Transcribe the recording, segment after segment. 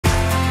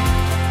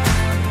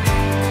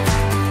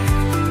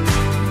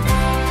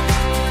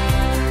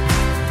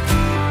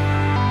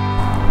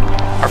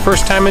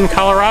first time in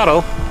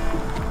Colorado.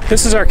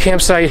 This is our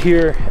campsite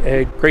here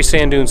at Great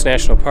Sand Dunes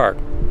National Park.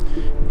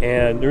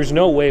 And there's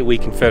no way we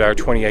can fit our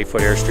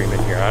 28-foot Airstream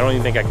in here. I don't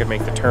even think I could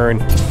make the turn.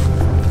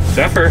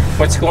 Zephyr,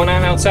 what's going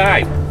on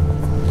outside?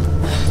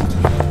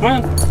 Come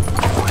on.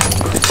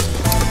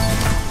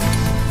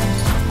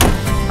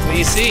 What do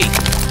you see?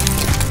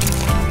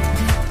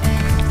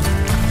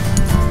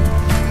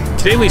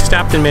 Today we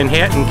stopped in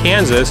Manhattan,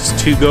 Kansas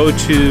to go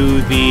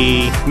to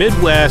the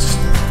Midwest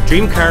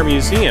Dream Car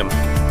Museum.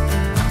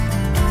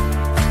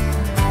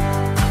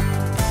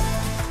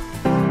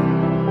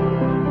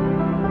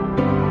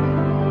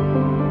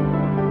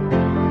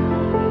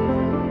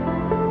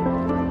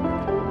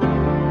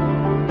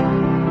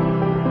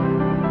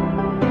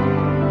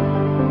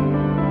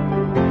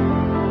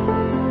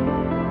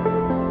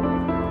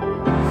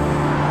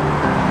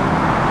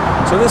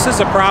 So this is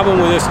a problem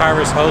with this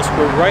Harvest Host.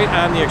 We're right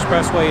on the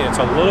expressway and it's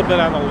a little bit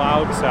on the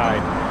loud side.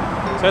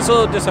 So that's a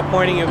little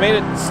disappointing. It made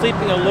it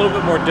sleeping a little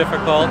bit more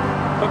difficult,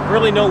 but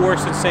really no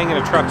worse than staying in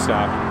a truck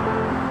stop.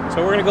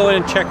 So we're gonna go in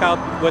and check out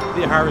what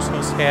the Harvest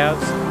Host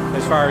has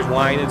as far as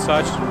wine and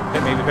such,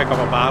 and maybe pick up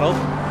a bottle.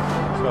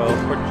 So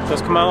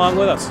just come along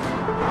with us.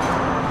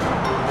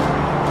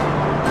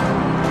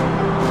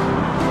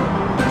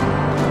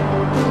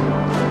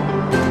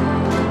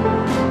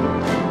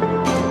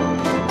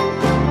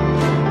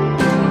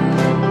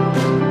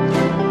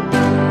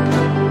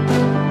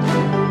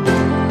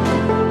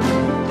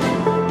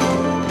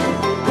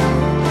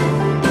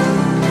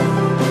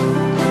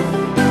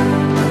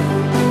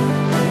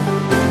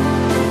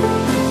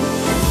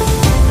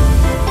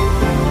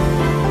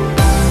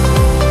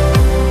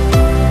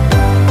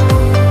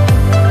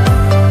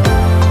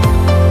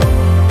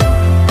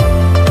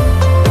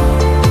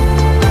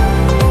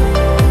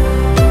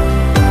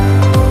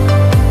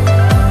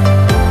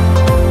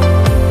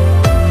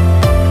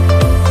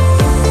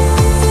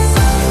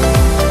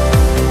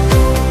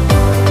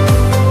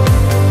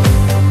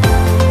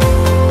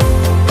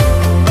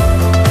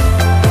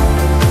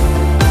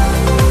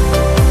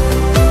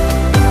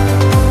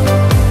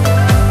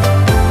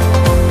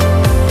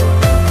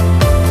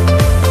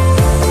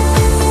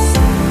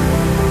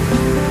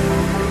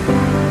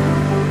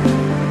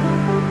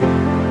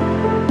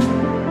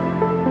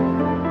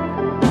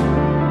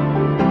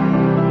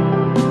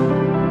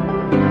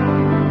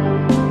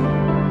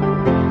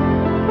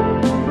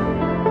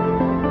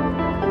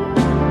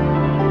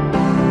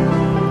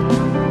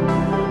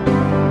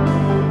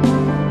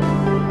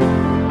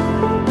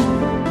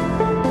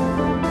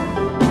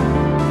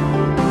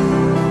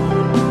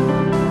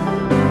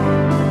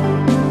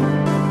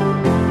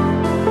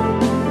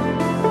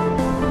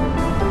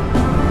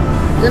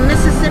 The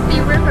Mississippi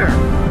River.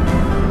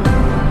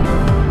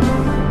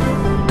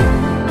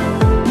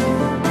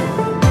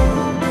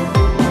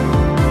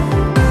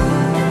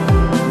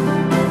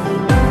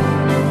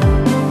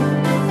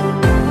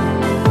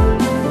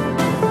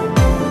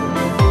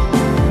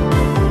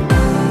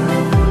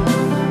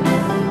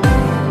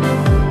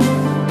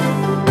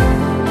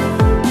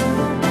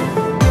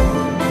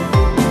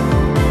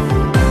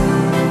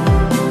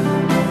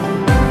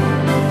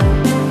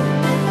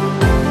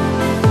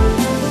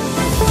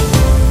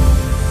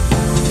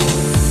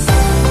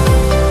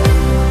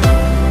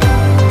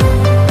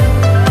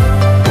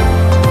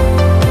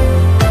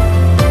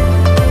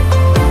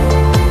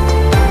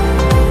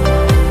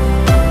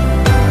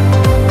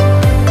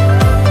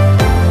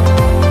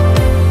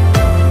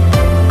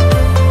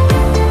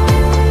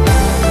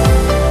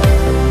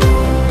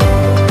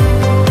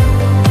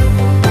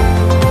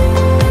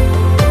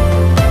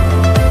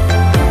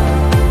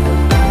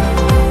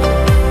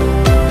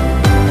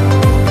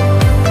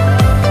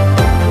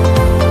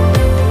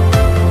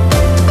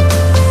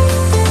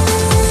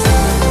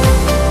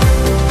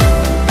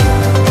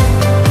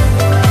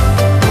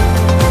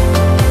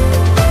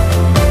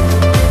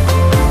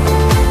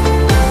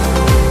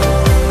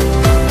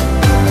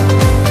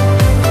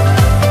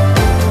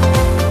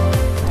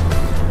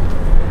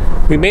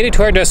 We made it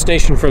to our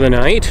destination for the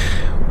night.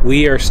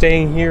 We are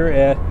staying here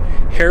at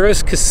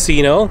Harrah's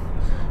Casino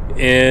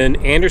in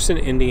Anderson,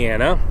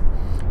 Indiana.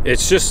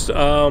 It's just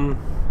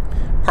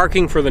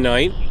parking for the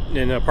night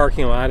in a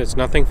parking lot. It's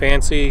nothing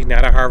fancy,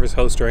 not a Harvest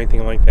Host or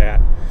anything like that.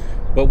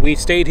 But we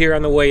stayed here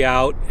on the way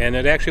out and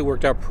it actually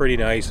worked out pretty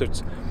nice.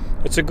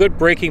 It's a good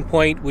breaking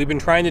point. We've been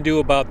trying to do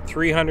about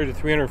 300 to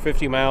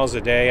 350 miles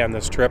a day on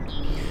this trip.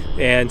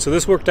 And so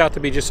this worked out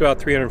to be just about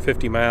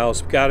 350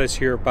 miles. Got us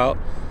here about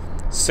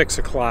 6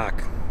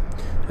 o'clock,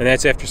 and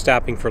that's after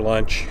stopping for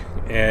lunch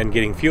and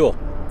getting fuel.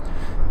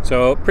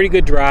 So pretty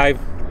good drive.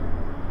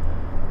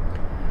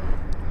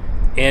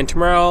 And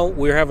tomorrow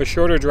we have a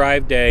shorter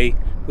drive day.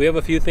 We have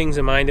a few things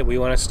in mind that we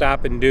want to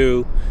stop and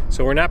do,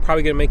 so we're not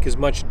probably going to make as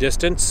much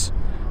distance,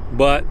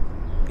 but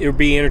it'll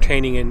be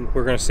entertaining, and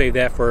we're going to save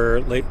that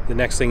for the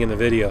next thing in the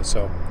video.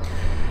 So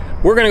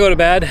we're going to go to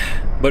bed,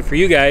 but for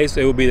you guys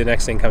it will be the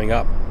next thing coming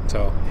up,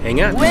 so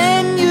hang on.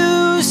 When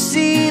you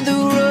see the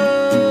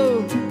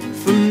road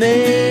from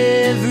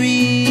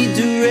every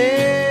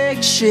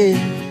direction,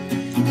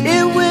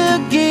 it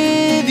will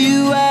give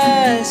you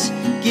eyes,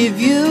 give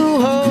you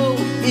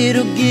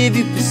it'll give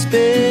you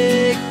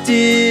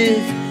perspective.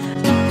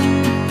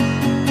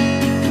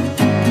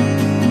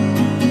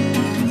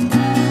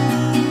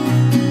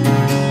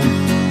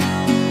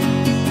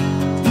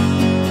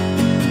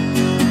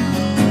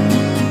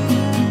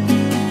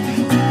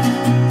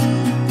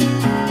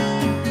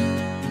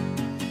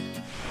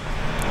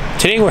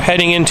 Today we're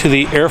heading into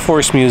the Air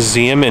Force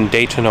Museum in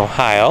Dayton,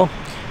 Ohio,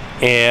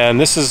 and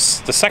this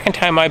is the second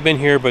time I've been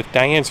here, but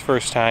Diane's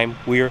first time.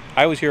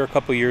 I was here a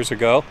couple years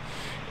ago,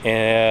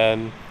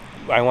 and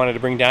I wanted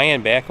to bring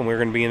Diane back, and we're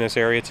going to be in this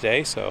area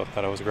today, so I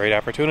thought it was a great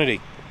opportunity.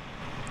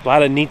 A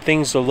lot of neat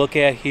things to look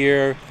at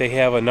here. They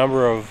have a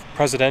number of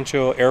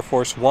presidential Air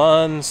Force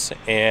Ones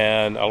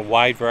and a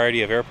wide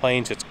variety of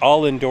airplanes. It's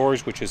all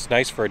indoors, which is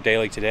nice for a day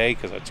like today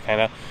because it's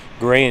kind of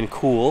gray and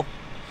cool.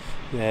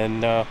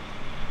 And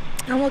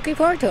I'm looking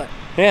forward to it.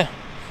 yeah,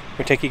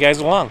 we'll take you guys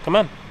along. Come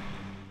on.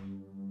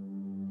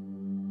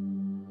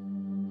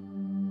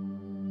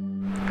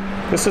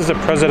 This is the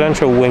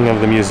presidential wing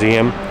of the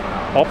museum.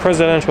 All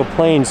presidential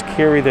planes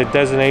carry the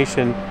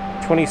designation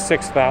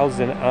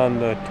 26,000 on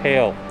the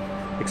tail,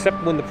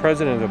 except when the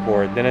president is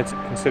aboard, then it's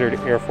considered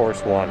Air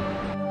Force One.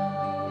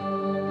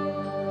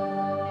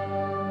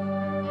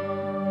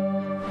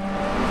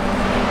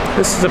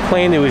 This is a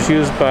plane that was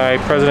used by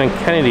President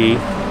Kennedy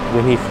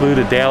when he flew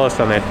to Dallas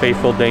on that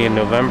fateful day in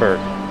November.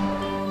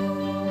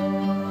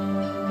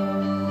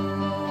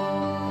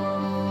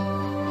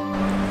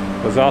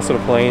 It was also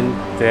the plane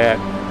that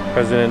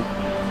President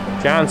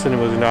Johnson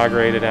was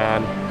inaugurated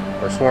on,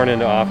 or sworn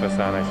into office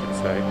on, I should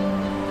say,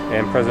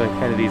 and President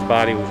Kennedy's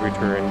body was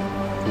returned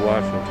to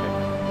Washington.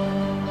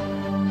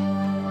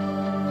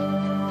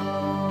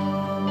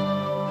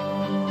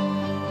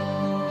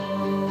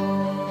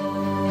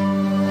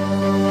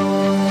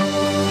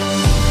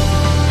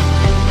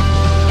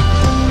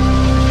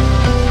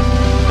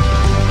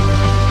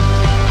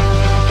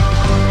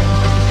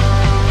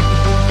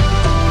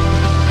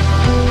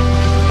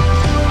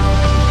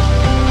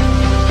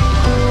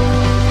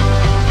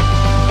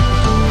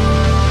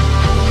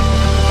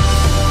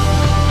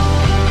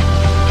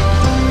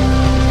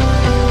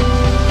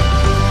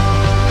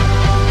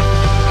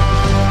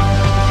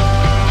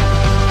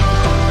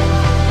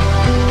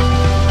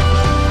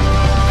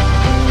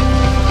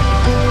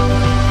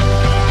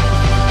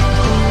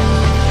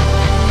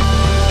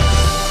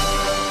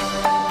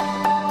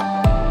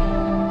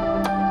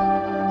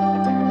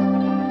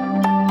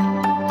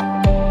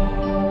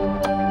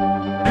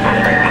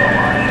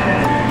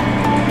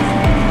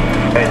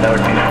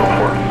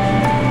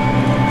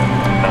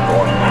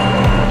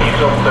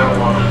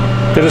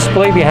 The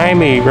display behind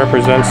me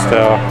represents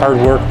the hard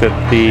work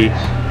that the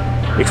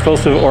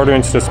Explosive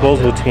Ordnance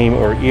Disposal Team,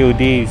 or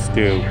EODs,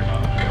 do.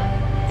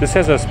 This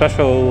has a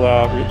special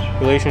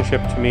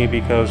relationship to me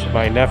because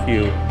my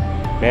nephew,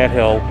 Matt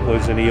Hill,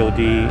 was an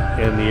EOD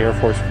in the Air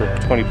Force for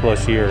 20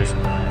 plus years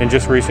and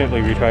just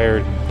recently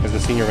retired as a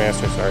Senior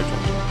Master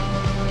Sergeant.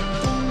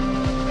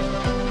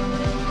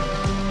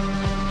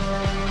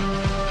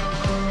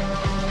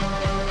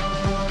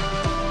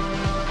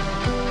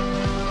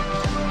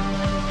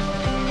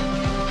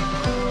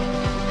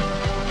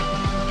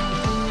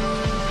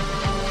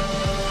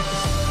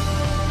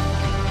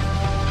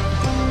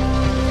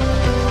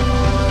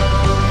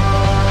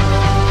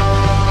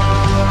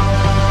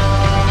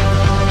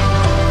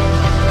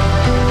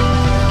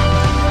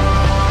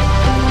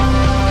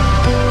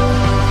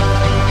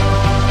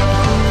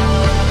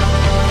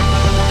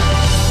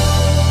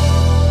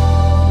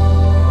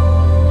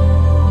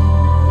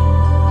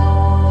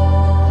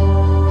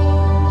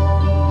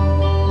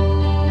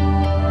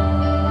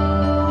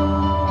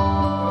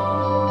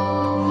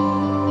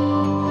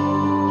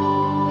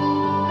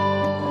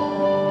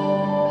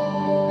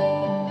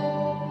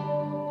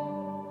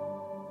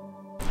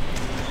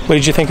 What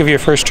did you think of your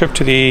first trip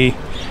to the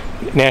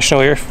National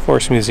Air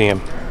Force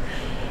Museum?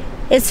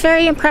 It's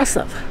very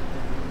impressive.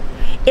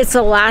 It's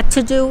a lot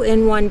to do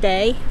in one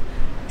day,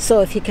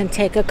 so if you can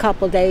take a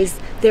couple days,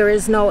 there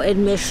is no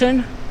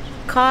admission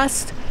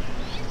cost.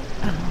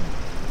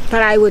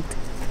 But I would,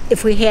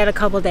 if we had a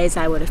couple days,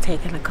 I would have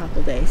taken a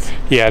couple days.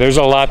 Yeah, there's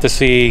a lot to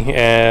see,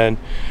 and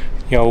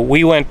you know,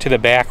 we went to the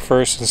back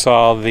first and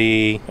saw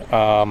the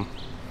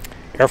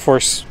Air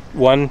Force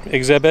One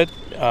exhibit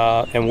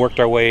and worked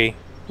our way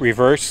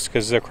reverse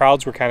because the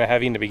crowds were kind of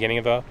heavy in the beginning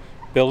of the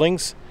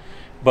buildings,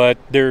 but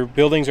their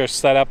buildings are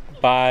set up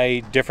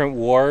by different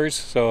wars.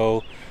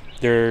 So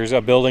there's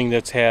a building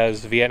that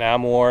has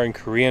Vietnam War and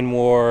Korean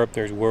War,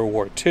 there's World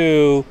War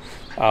II,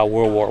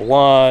 World War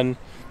I,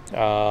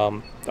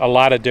 a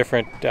lot of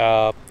different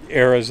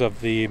eras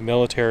of the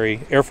military,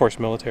 Air Force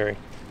military.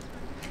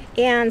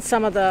 And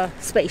some of the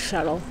space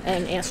shuttle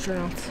and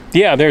astronauts.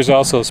 Yeah, there's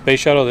also space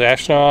shuttle, the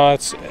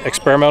astronauts,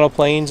 experimental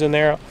planes in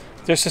there.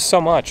 There's just so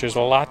much. There's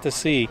a lot to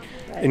see,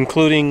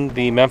 including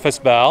the Memphis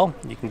Belle.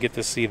 You can get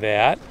to see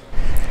that.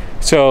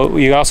 So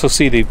you also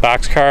see the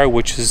boxcar,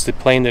 which is the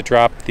plane that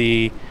dropped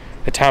the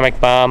atomic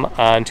bomb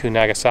onto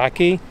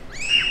Nagasaki,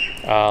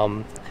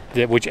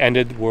 which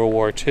ended World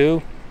War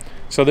II.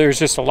 So there's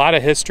just a lot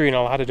of history and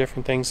a lot of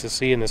different things to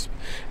see in this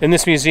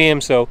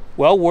museum. So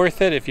well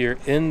worth it if you're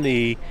in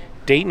the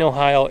Dayton,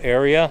 Ohio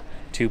area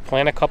to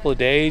plan a couple of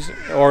days,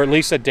 or at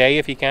least a day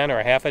if you can, or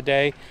a half a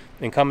day,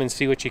 and come and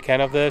see what you can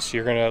of this.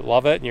 You're going to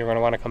love it and you're going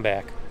to want to come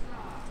back.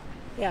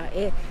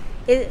 Yeah,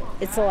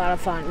 it's a lot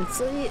of fun.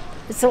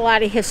 It's a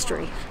lot of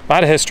history. A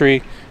lot of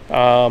history.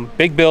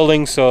 Big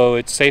building, so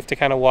it's safe to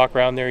kind of walk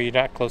around there. You're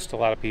not close to a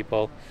lot of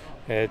people.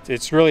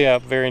 It's really a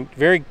very,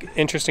 very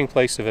interesting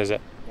place to visit.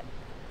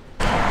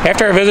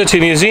 After our visit to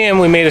the museum,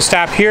 we made a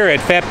stop here at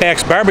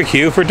Fatback's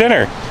Barbecue for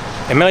dinner.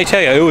 And let me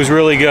tell you, it was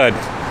really good.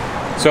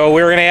 So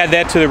we're going to add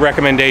that to the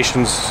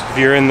recommendations if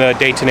you're in the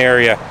Dayton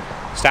area.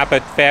 Stop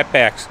at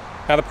Fatback's.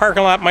 Now the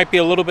parking lot might be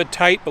a little bit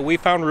tight, but we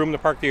found room to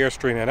park the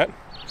Airstream in it.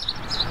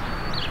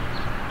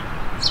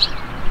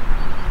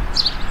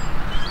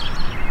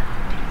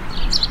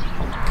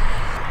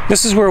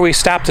 This is where we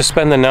stopped to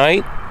spend the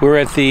night. We're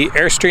at the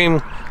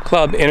Airstream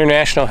Club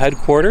International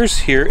Headquarters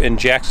here in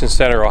Jackson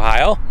Center,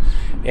 Ohio.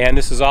 And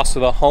this is also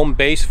the home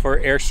base for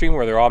Airstream,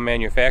 where they're all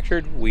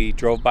manufactured. We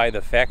drove by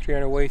the factory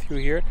on our way through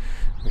here.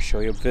 I'll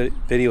show you a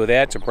video of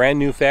that. It's a brand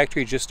new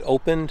factory, just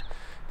opened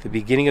at the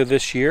beginning of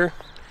this year.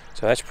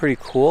 So that's pretty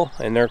cool.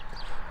 And they're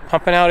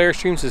pumping out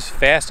Airstreams as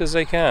fast as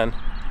they can.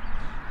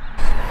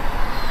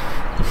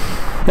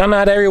 Now,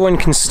 not everyone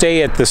can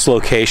stay at this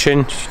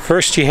location.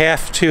 First, you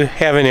have to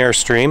have an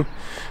Airstream.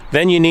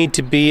 Then you need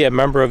to be a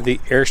member of the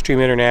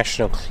Airstream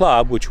International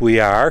Club, which we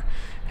are.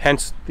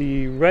 Hence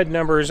the red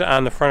numbers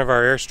on the front of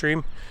our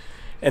Airstream.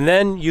 And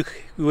then you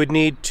would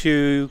need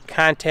to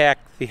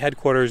contact the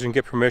headquarters and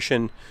get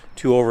permission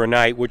to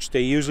overnight, which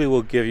they usually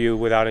will give you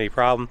without any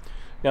problem.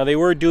 Now, they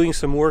were doing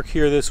some work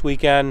here this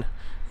weekend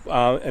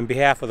on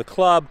behalf of the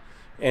club,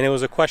 and it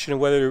was a question of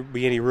whether there would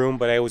be any room,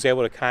 but I was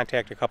able to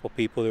contact a couple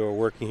people who were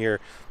working here,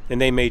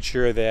 and they made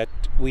sure that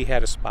we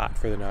had a spot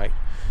for the night.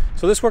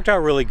 So this worked out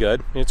really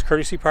good. It's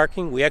courtesy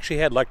parking. We actually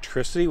had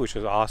electricity, which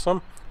was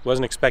awesome.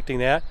 Wasn't expecting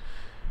that.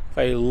 If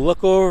I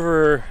look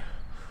over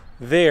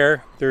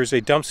there, there's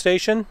a dump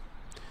station.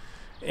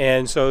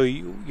 And so,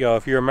 you know,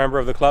 if you're a member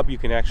of the club, you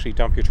can actually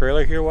dump your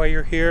trailer here while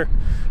you're here.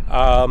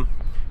 You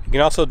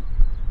can also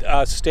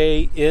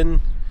stay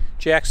in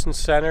Jackson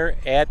Center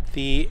at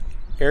the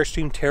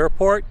Airstream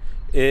Terraport.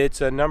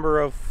 It's a number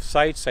of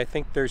sites. I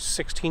think there's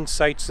 16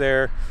 sites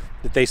there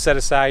that they set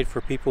aside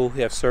for people who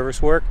have service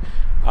work.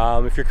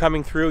 If you're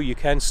coming through, you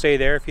can stay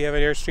there if you have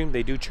an Airstream.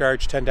 They do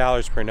charge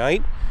 $10 per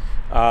night.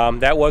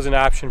 That was an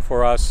option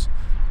for us,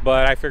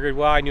 but I figured,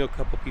 well, I knew a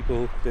couple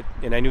people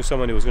and I knew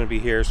someone who was going to be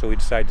here, so we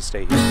decided to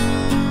stay here.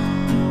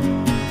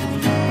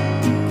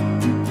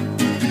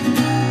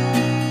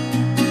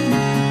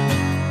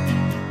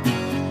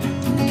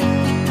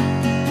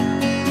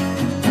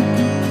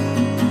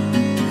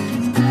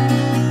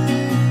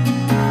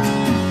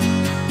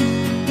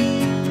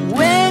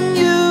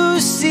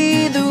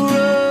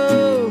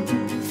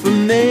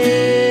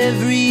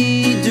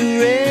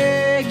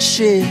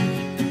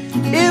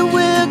 It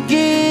will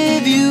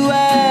give you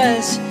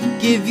eyes,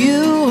 give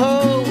you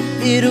hope,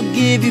 it'll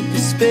give you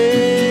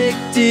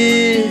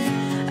perspective.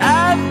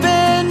 I've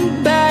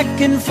been back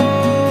and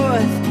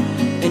forth,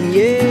 and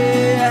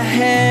yeah, I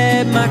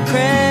had my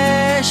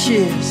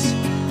crashes.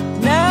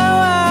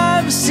 Now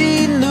I've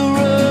seen the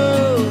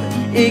road,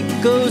 it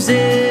goes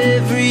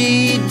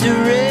every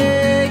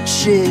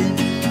direction.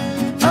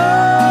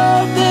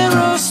 Oh, there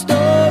are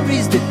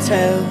stories to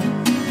tell,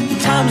 the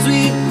times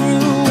we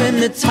grew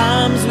and the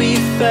times we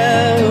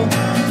fell.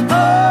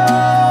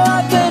 Oh,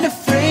 I've been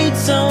afraid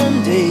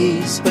some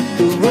days, but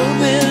the road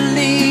will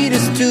lead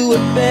us to a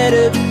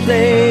better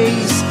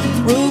place.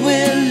 Road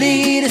will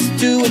lead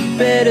us to a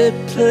better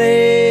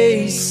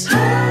place.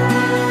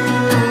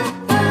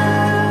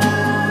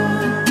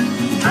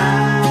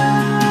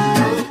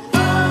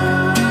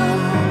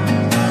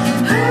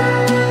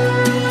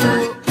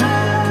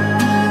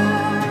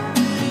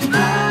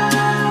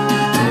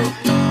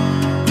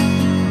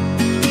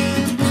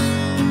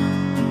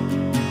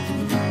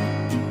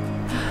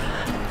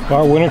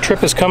 Our winter trip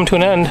has come to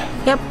an end.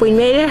 Yep, we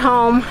made it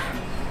home.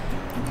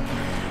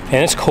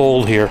 And it's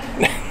cold here.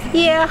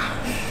 Yeah,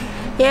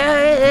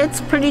 it's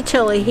pretty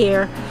chilly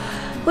here.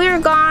 We were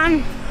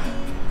gone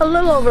a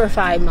little over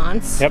 5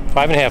 months. Yep,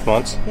 5.5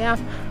 months. Yeah,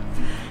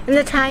 and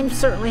the time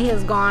certainly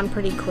has gone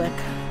pretty quick.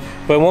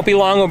 But it won't be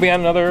long, we'll be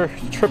on another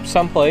trip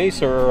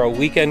someplace or a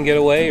weekend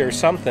getaway or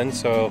something,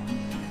 so.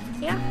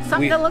 Yeah,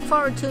 something to look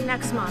forward to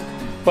next month.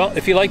 Well,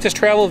 if you like this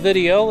travel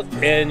video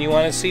and you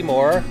want to see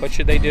more, what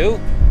should they do?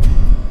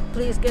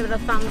 Please give it a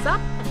thumbs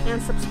up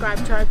and subscribe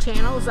to our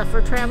channel,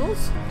 Zephyr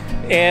Travels.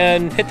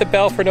 And hit the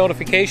bell for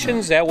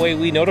notifications. That way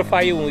we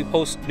notify you when we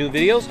post new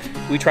videos.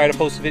 We try to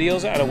post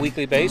videos on a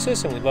weekly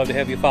basis, and we'd love to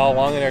have you follow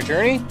along in our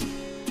journey.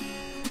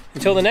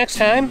 Until the next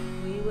time,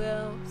 we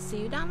will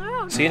see you down the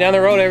road. See you down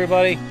the road,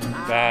 everybody.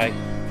 Bye.